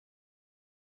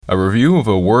a review of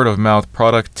a word-of-mouth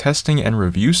product testing and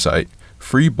review site,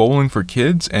 free bowling for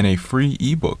kids, and a free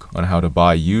ebook on how to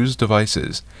buy used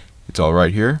devices. It's all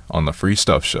right here on The Free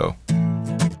Stuff Show.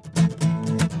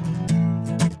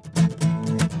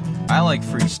 I like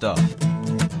free stuff.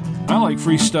 I like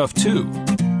free stuff too.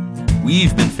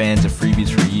 We've been fans of freebies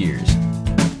for years.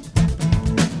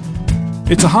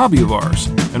 It's a hobby of ours,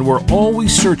 and we're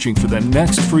always searching for the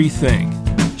next free thing.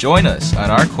 Join us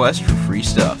on our quest for free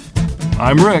stuff.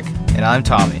 I'm Rick. And I'm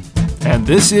Tommy. And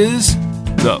this is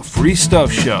The Free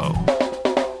Stuff Show.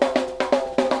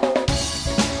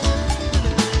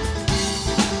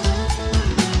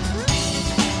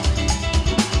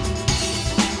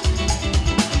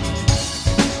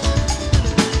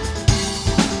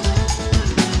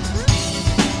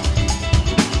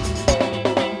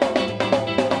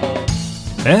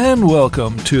 And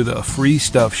welcome to The Free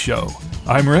Stuff Show.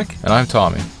 I'm Rick. And I'm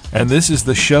Tommy. And this is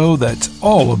the show that's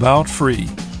all about free.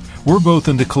 We're both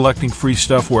into collecting free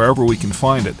stuff wherever we can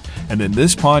find it. And in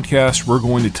this podcast, we're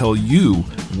going to tell you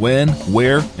when,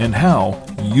 where, and how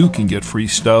you can get free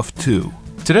stuff too.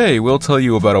 Today, we'll tell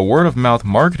you about a word-of-mouth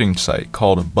marketing site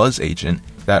called BzzAgent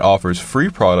that offers free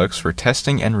products for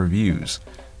testing and reviews.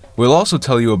 We'll also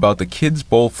tell you about the Kids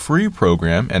Bowl free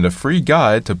program and a free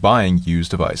guide to buying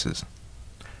used devices.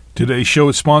 Today's show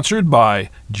is sponsored by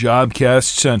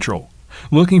Jobcast Central.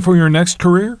 Looking for your next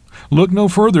career? Look no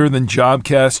further than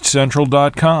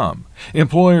JobcastCentral.com.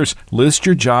 Employers, list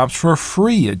your jobs for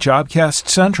free at Jobcast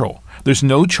Central. There's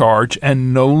no charge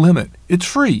and no limit. It's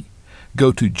free.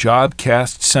 Go to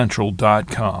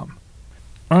JobcastCentral.com.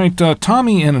 All right,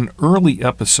 Tommy, in an early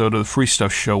episode of the Free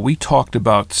Stuff Show, we talked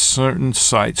about certain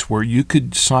sites where you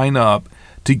could sign up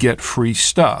to get free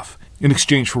stuff in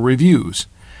exchange for reviews.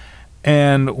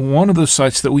 And one of those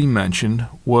sites that we mentioned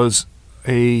was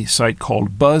a site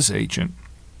called BzzAgent.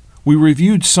 We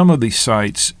reviewed some of these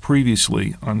sites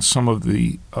previously on some of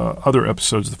the other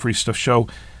episodes of the Free Stuff Show,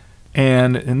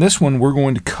 and in this one we're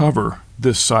going to cover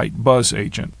this site,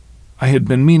 BzzAgent. I had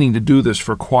been meaning to do this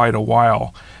for quite a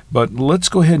while, but let's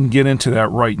go ahead and get into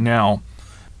that right now.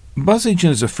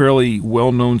 BzzAgent is a fairly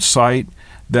well-known site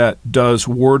that does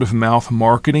word-of-mouth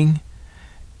marketing.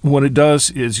 What it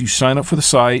does is you sign up for the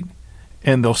site,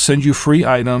 and they'll send you free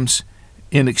items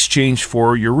in exchange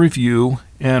for your review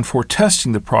and for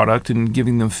testing the product and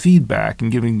giving them feedback and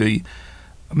giving the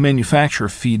manufacturer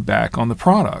feedback on the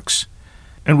products.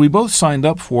 And we both signed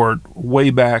up for it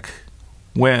way back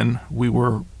when we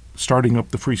were starting up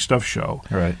the Free Stuff Show.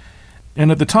 Right.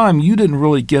 And at the time, you didn't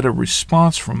really get a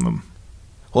response from them.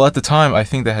 Well, at the time, I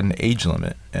think they had an age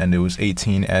limit, and it was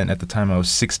 18, and at the time I was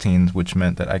 16, which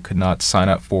meant that I could not sign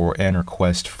up for and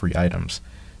request free items.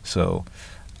 So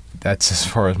that's as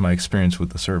far as my experience with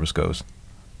the service goes.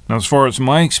 Now, as far as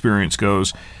my experience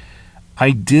goes,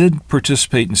 I did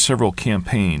participate in several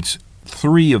campaigns.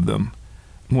 3 of them,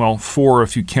 well, 4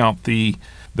 if you count the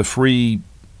free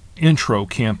intro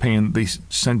campaign. They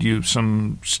send you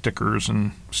some stickers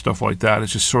and stuff like that.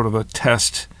 It's just sort of a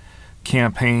test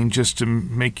campaign just to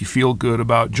make you feel good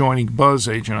about joining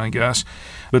BzzAgent, I guess.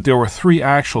 But there were 3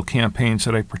 actual campaigns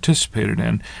that I participated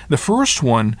in. The first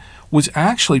one was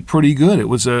actually pretty good. It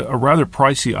was a rather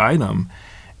pricey item,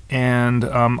 and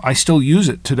I still use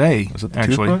it today. Was it the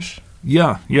actually. toothbrush?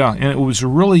 Yeah, and it was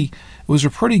a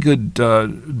pretty good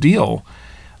deal,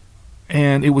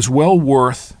 and it was well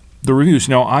worth the reviews.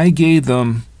 Now, I gave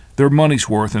them their money's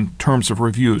worth in terms of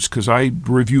reviews because I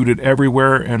reviewed it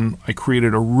everywhere, and I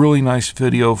created a really nice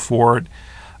video for it.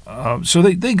 So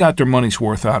they got their money's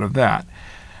worth out of that.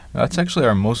 That's actually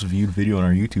our most viewed video on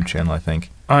our YouTube channel, I think.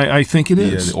 I think it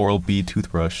is. The Oral-B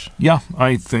toothbrush. Yeah,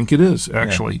 I think it is,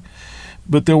 actually. Yeah.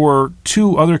 But there were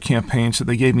 2 other campaigns that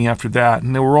they gave me after that,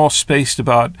 and they were all spaced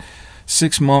about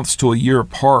 6 months to a year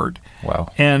apart.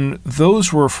 Wow. And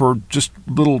those were for just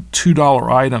little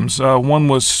 $2 items. One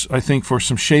was, I think, for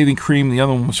some shaving cream. The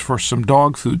other one was for some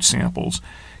dog food samples.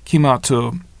 Came out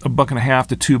to $1.50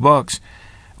 to $2.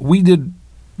 We did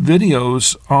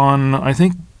videos on, I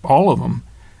think, all of them,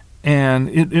 and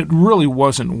it really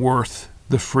wasn't worth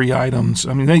the free items.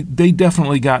 I mean, they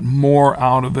definitely got more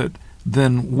out of it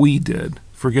than we did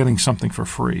for getting something for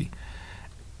free.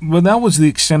 But that was the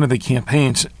extent of the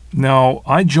campaigns. Now,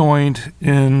 I joined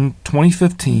in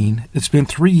 2015. It's been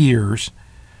 3 years,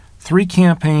 3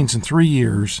 campaigns in 3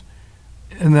 years,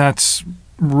 and that's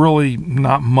really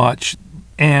not much.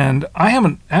 And I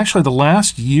haven't, actually the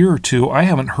last year or 2, I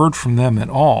haven't heard from them at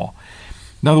all.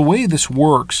 Now, the way this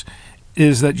works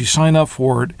is that you sign up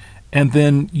for it, and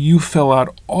then you fill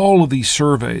out all of these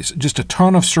surveys, just a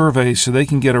ton of surveys, so they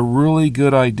can get a really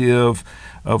good idea of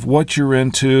what you're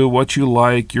into, what you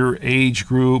like, your age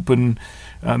group, and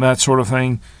that sort of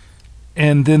thing.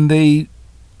 and then they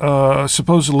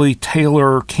supposedly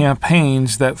tailor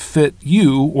campaigns that fit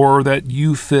you or that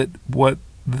you fit what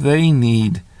they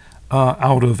need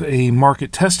out of a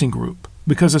market testing group,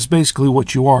 because it's basically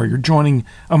what you are. You're joining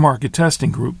a market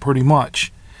testing group pretty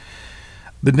much.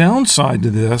 The downside to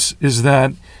this is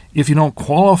that if you don't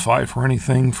qualify for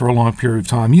anything for a long period of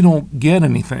time, you don't get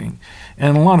anything.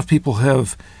 And a lot of people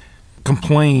have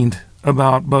complained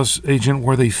about BzzAgent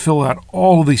where they fill out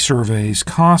all of these surveys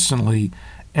constantly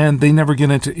and they never get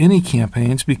into any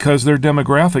campaigns because their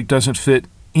demographic doesn't fit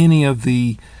any of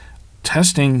the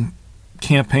testing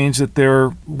campaigns that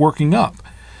they're working up.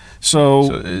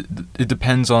 So it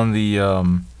depends on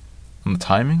the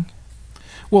timing?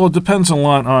 Well, it depends a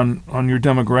lot on your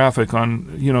demographic.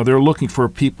 They're looking for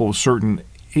people of certain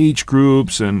age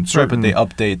groups and certain... Right,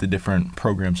 but they update the different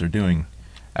programs they're doing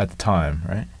at the time,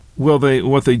 right? Well,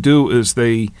 what they do is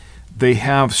they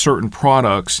have certain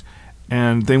products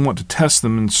and they want to test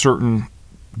them in certain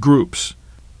groups.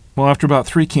 Well, after about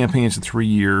 3 campaigns in 3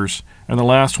 years, and the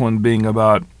last one being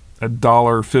about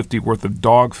 $1.50 worth of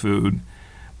dog food,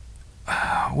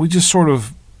 we just sort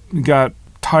of got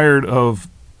tired of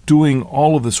doing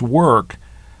all of this work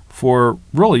for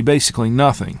really basically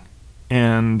nothing.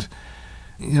 And,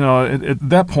 at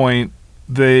that point,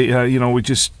 we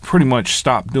just pretty much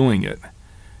stopped doing it.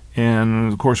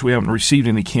 And, of course, we haven't received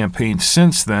any campaigns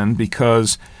since then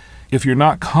because if you're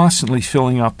not constantly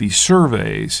filling out these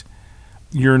surveys,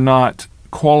 you're not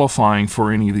qualifying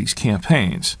for any of these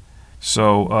campaigns.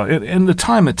 So, and the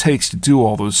time it takes to do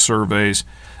all those surveys,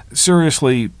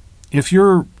 seriously, if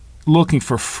you're looking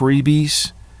for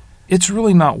freebies, it's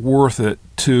really not worth it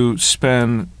to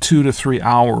spend 2 to 3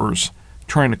 hours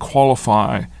trying to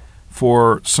qualify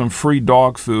for some free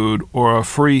dog food or a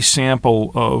free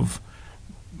sample of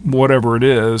whatever it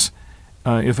is,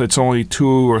 if it's only $2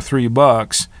 or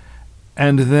 $3,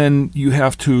 and then you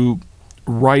have to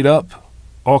write up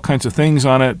all kinds of things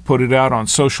on it, put it out on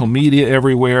social media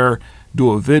everywhere,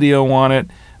 do a video on it.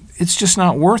 It's just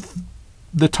not worth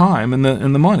the time and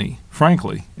the money,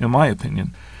 frankly, in my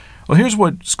opinion. Well, here's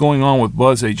what's going on with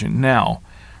BzzAgent now.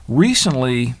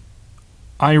 Recently,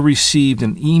 I received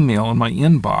an email in my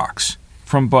inbox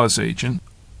from BzzAgent,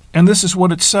 and this is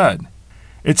what it said.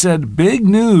 It said, "Big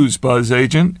news,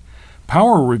 BzzAgent.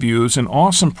 Power Reviews, an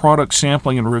awesome product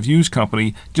sampling and reviews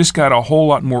company, just got a whole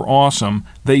lot more awesome.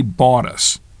 They bought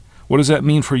us. What does that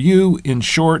mean for you? In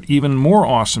short, even more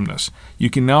awesomeness. You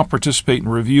can now participate in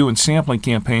review and sampling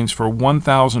campaigns for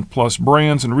 1,000 plus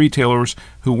brands and retailers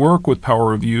who work with Power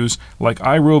Reviews like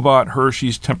iRobot,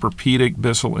 Hershey's, Tempur-Pedic,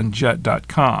 Bissell, and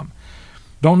Jet.com.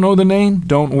 Don't know the name?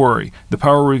 Don't worry. The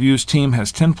Power Reviews team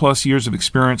has 10 plus years of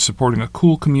experience supporting a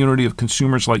cool community of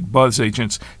consumers like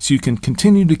BzzAgents, so you can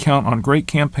continue to count on great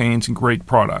campaigns and great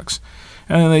products."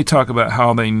 And then they talk about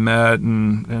how they met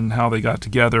and how they got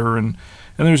together, and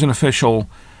there's an official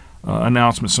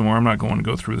announcement somewhere. I'm not going to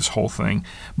go through this whole thing.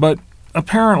 But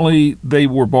apparently they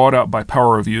were bought out by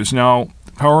Power Reviews. Now,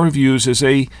 Power Reviews is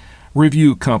a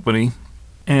review company,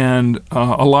 and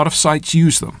a lot of sites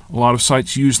use them. A lot of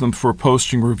sites use them for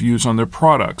posting reviews on their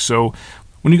products. So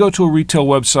when you go to a retail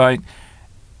website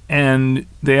and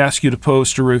they ask you to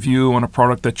post a review on a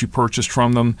product that you purchased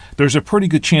from them, there's a pretty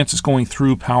good chance it's going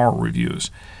through Power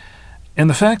Reviews. And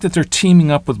the fact that they're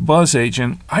teaming up with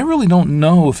BzzAgent, I really don't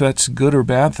know if that's a good or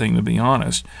bad thing, to be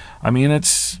honest. I mean,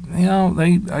 it's,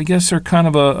 I guess they're kind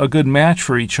of a good match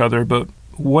for each other, but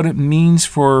what it means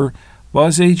for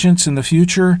BzzAgents in the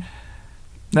future,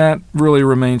 that really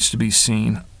remains to be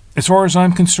seen. As far as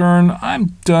I'm concerned,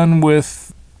 I'm done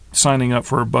with signing up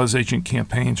for BzzAgent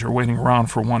campaigns or waiting around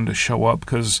for one to show up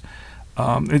because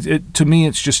to me,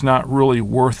 it's just not really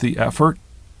worth the effort.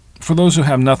 For those who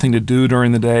have nothing to do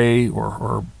during the day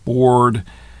or bored,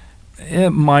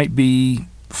 it might be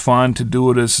fun to do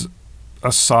it as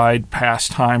a side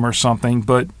pastime or something.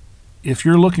 But if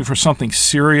you're looking for something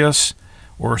serious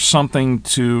or something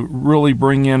to really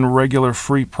bring in regular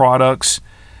free products,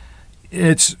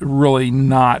 it's really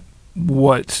not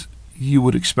what you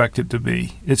would expect it to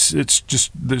be. It's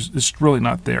really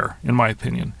not there, in my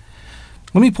opinion.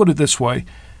 Let me put it this way.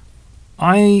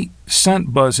 I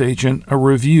sent BzzAgent a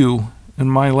review in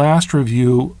my last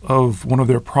review of one of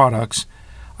their products.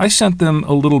 I sent them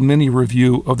a little mini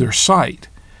review of their site.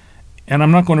 And I'm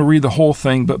not going to read the whole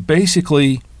thing, but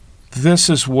basically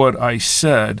this is what I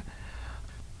said.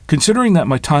 Considering that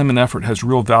my time and effort has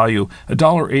real value,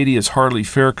 $1.80 is hardly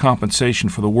fair compensation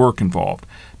for the work involved.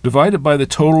 Divided by the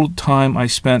total time I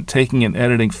spent taking and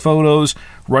editing photos,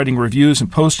 writing reviews,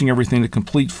 and posting everything to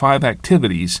complete 5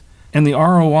 activities, and the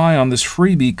ROI on this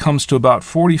freebie comes to about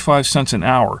 45 cents an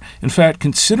hour. In fact,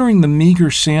 considering the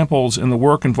meager samples and the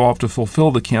work involved to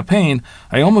fulfill the campaign,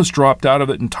 I almost dropped out of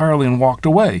it entirely and walked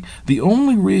away. The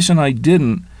only reason I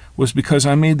didn't was because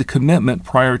I made the commitment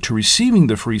prior to receiving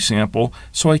the free sample,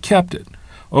 so I kept it.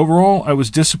 Overall, I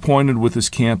was disappointed with this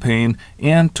campaign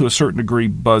and, to a certain degree,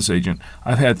 BzzAgent.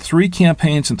 I've had 3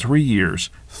 campaigns in 3 years.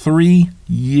 3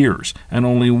 years. And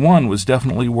only one was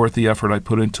definitely worth the effort I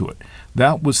put into it.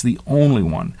 That was the only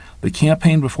one. The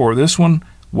campaign before this one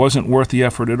wasn't worth the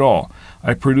effort at all.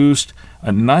 I produced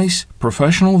a nice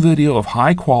professional video of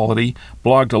high quality,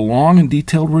 blogged a long and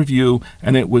detailed review,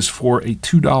 and it was for a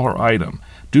 $2 item.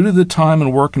 Due to the time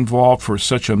and work involved for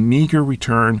such a meager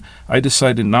return, I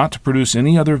decided not to produce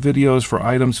any other videos for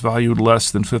items valued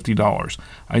less than $50.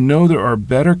 I know there are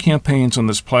better campaigns on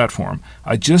this platform.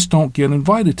 I just don't get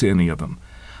invited to any of them.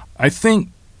 I think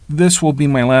this will be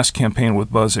my last campaign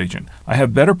with BzzAgent. I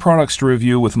have better products to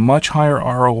review with much higher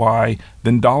ROI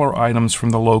than dollar items from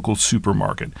the local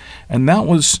supermarket. And that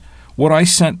was what I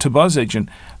sent to BzzAgent.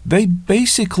 They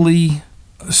basically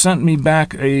sent me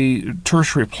back a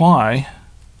terse reply,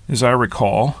 as I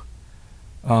recall,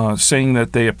 saying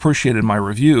that they appreciated my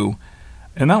review,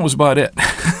 and that was about it.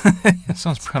 That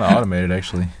sounds kind of automated,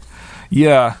 actually.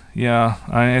 Yeah,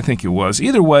 I think it was.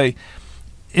 Either way,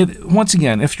 once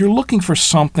again, if you're looking for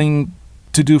something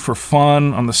to do for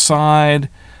fun on the side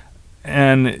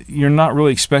and you're not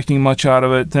really expecting much out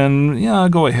of it, then yeah,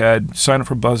 go ahead, sign up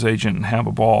for BzzAgent and have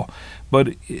a ball.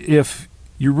 But if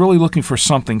you're really looking for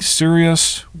something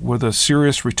serious with a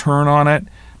serious return on it,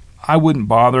 I wouldn't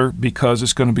bother because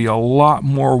it's going to be a lot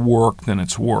more work than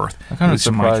it's worth. I'm kind of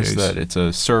surprised that it's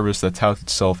a service that touts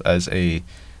itself as a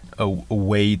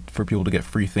way for people to get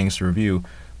free things to review,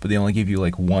 but they only give you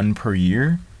like one per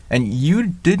year. And you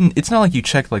didn't, it's not like you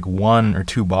checked like 1 or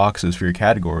 2 boxes for your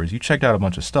categories. You checked out a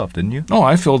bunch of stuff, didn't you? Oh,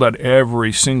 I filled out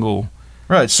every single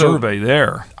survey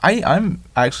there. I'm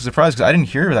actually surprised because I didn't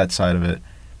hear that side of it.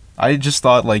 I just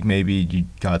thought like maybe you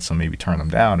got some, maybe turn them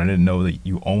down. I didn't know that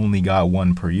you only got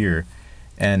 1 per year.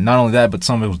 And not only that, but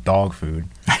some of it was dog food.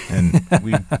 And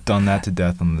we've done that to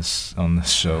death on this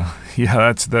show.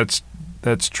 Yeah,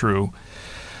 that's true.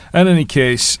 In any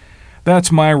case,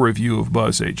 that's my review of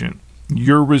BzzAgent.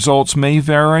 Your results may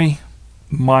vary.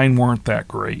 Mine weren't that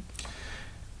great.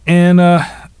 And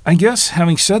I guess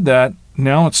having said that,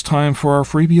 now it's time for our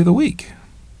freebie of the week.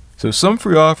 So some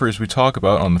free offers we talk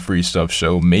about on the Free Stuff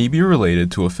Show may be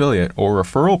related to affiliate or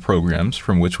referral programs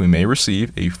from which we may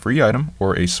receive a free item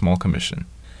or a small commission.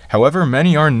 However,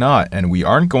 many are not, and we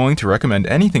aren't going to recommend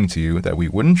anything to you that we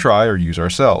wouldn't try or use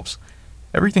ourselves.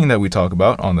 Everything that we talk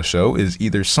about on the show is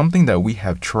either something that we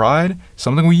have tried,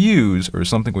 something we use, or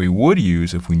something we would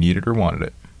use if we needed or wanted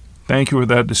it. Thank you for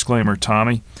that disclaimer,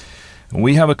 Tommy.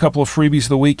 We have a couple of freebies of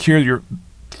the week here. Your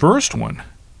first one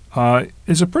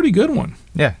is a pretty good one.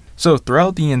 Yeah. So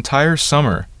throughout the entire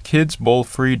summer,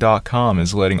 KidsBowlFree.com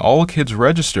is letting all kids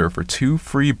register for 2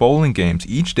 free bowling games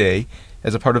each day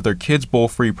as a part of their Kids Bowl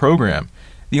Free program.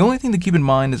 The only thing to keep in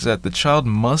mind is that the child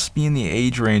must be in the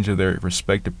age range of their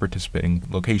respective participating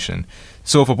location.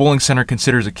 So if a bowling center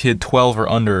considers a kid 12 or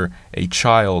under a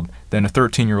child, then a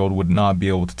 13-year-old would not be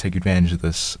able to take advantage of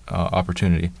this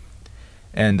opportunity.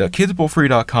 And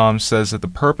KidsBowlFree.com says that the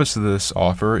purpose of this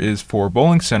offer is for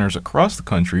bowling centers across the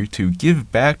country to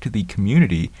give back to the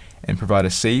community and provide a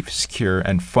safe, secure,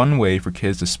 and fun way for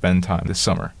kids to spend time this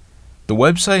summer. The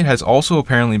website has also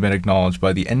apparently been acknowledged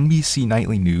by the NBC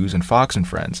Nightly News and Fox and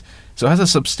Friends, so it has a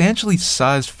substantially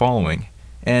sized following,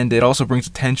 and it also brings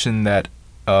attention that,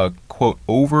 quote,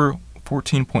 over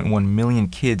 14.1 million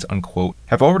kids, unquote,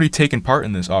 have already taken part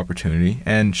in this opportunity,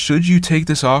 and should you take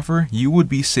this offer, you would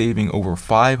be saving over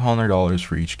 $500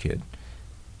 for each kid.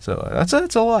 So that's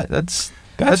a lot. That's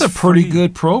a pretty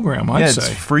good program, I'd say. Yeah,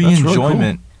 it's free that's enjoyment.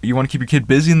 Really cool. You want to keep your kid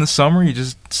busy in the summer, you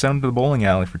just send them to the bowling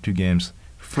alley for 2 games.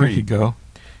 Free. There you go.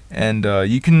 And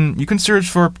you can search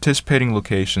for participating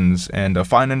locations and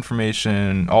find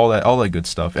information, all that good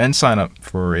stuff, and sign up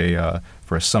for a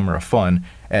summer of fun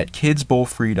at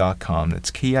kidsbowlfree.com.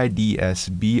 That's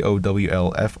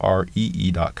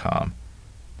kidsbowlfree.com.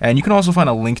 And you can also find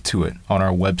a link to it on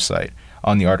our website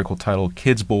on the article titled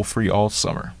Kids Bowl Free All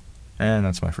Summer. And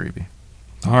that's my freebie.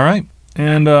 All right.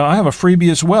 And I have a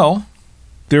freebie as well.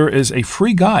 There is a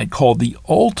free guide called The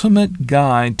Ultimate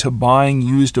Guide to Buying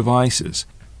Used Devices.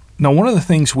 Now, one of the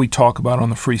things we talk about on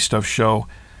the Free Stuff Show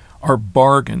are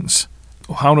bargains,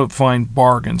 how to find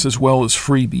bargains as well as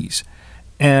freebies.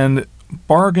 And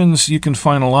bargains you can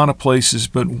find a lot of places,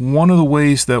 but one of the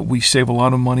ways that we save a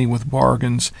lot of money with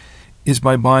bargains is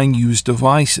by buying used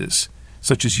devices.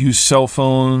 such as used cell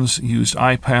phones, used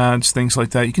iPads, things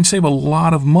like that. You can save a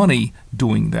lot of money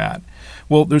doing that.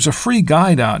 Well, there's a free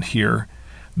guide out here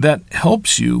that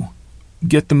helps you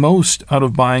get the most out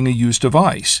of buying a used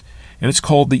device, and it's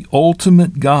called The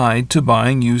Ultimate Guide to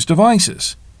Buying Used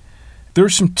Devices. There are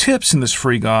some tips in this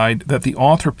free guide that the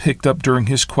author picked up during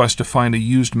his quest to find a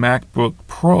used MacBook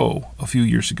Pro a few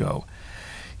years ago.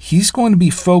 He's going to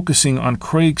be focusing on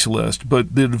Craigslist,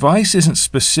 but the advice isn't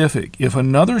specific. If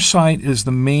another site is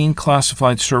the main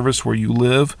classified service where you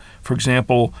live, for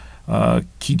example,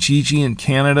 Kijiji in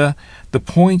Canada, the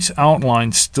points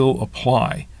outlined still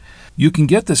apply. You can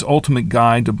get this ultimate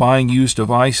guide to buying used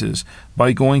devices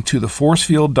by going to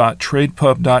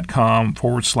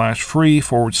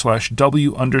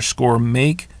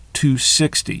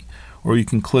theforcefield.tradepub.com/free/W_make260, or you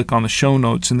can click on the show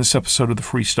notes in this episode of the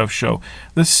Free Stuff Show.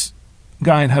 This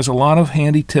guide has a lot of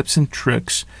handy tips and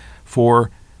tricks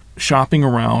for shopping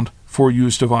around for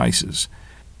used devices.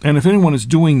 And if anyone is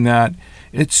doing that,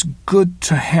 it's good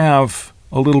to have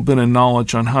a little bit of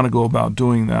knowledge on how to go about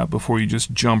doing that before you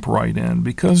just jump right in,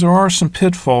 because there are some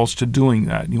pitfalls to doing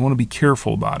that. You want to be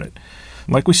careful about it.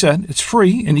 Like we said, it's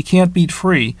free, and you can't beat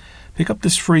free. Pick up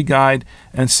this free guide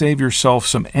and save yourself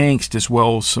some angst as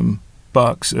well as some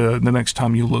bucks the next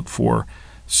time you look for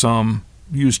some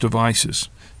used devices.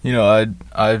 You know,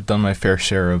 I've done my fair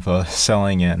share of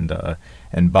selling and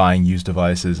buying used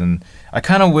devices, and I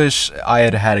kind of wish I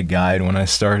had had a guide when I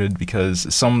started,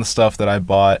 because some of the stuff that I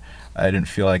bought, I didn't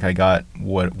feel like I got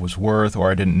what it was worth,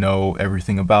 or I didn't know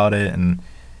everything about it. And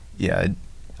yeah,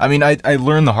 I mean, I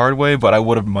learned the hard way, but I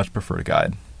would have much preferred a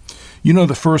guide. You know,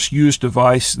 the first used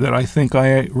device that I think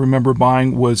I remember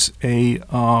buying was a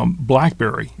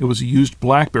BlackBerry. It was a used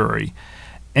BlackBerry,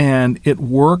 and it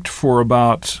worked for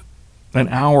about an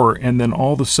hour, and then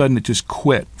all of a sudden it just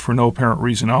quit for no apparent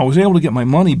reason. I was able to get my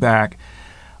money back,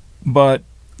 but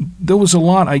there was a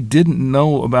lot I didn't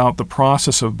know about the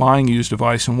process of buying a used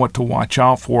device and what to watch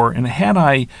out for. And had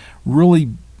I really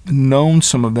known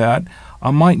some of that,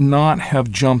 I might not have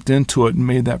jumped into it and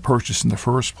made that purchase in the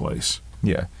first place.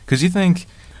 Yeah, because you think,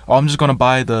 oh, I'm just going to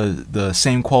buy the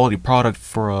same quality product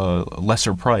for a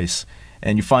lesser price.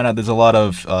 And you find out there's a lot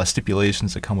of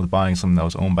stipulations that come with buying something that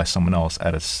was owned by someone else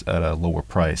at a lower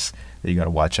price that you got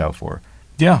to watch out for.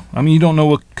 Yeah, I mean, you don't know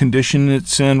what condition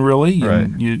it's in, really. Right.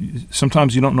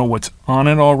 Sometimes you don't know what's on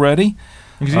it already.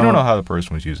 Because you don't know how the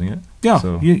person was using it. Yeah,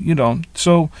 so. You don't.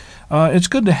 So it's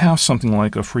good to have something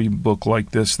like a free book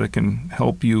like this that can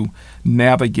help you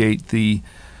navigate the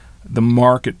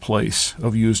marketplace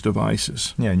of used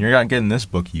devices. Yeah, and you're not getting this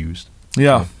book used.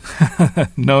 Yeah. So.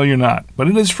 No, you're not. But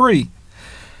it is free.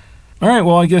 All right,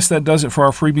 well, I guess that does it for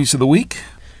our freebies of the week.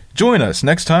 Join us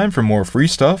next time for more free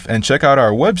stuff, and check out our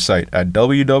website at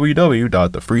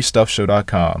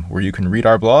www.thefreestuffshow.com, where you can read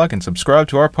our blog and subscribe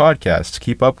to our podcast to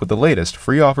keep up with the latest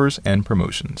free offers and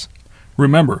promotions.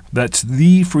 Remember, that's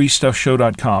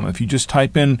thefreestuffshow.com. If you just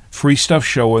type in Free Stuff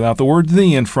Show without the word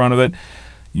 "the" in front of it,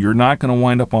 you're not going to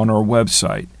wind up on our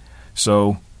website.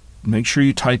 So make sure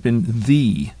you type in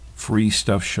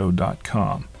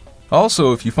thefreestuffshow.com.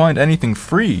 Also, if you find anything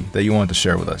free that you want to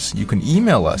share with us, you can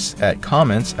email us at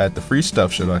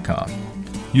comments@thefreestuffshow.com.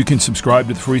 You can subscribe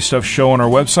to The Free Stuff Show on our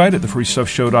website at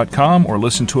thefreestuffshow.com, or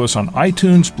listen to us on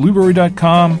iTunes,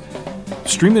 Blueberry.com,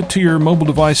 stream it to your mobile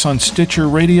device on Stitcher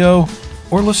Radio,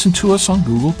 or listen to us on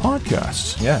Google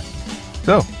Podcasts. Yeah.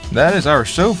 So, that is our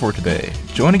show for today.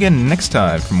 Join again next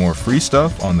time for more free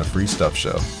stuff on The Free Stuff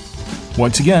Show.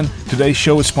 Once again, today's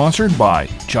show is sponsored by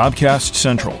Jobcast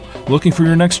Central. Looking for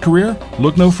your next career?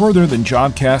 Look no further than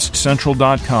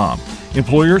JobcastCentral.com.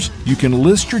 Employers, you can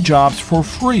list your jobs for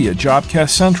free at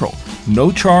Jobcast Central.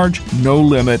 No charge, no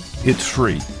limit, it's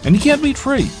free. And you can't beat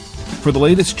free. For the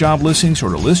latest job listings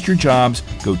or to list your jobs,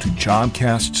 go to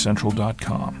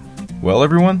JobcastCentral.com. Well,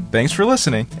 everyone, thanks for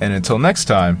listening, and until next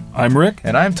time, I'm Rick.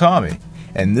 And I'm Tommy,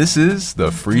 and this is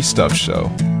The Free Stuff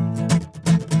Show.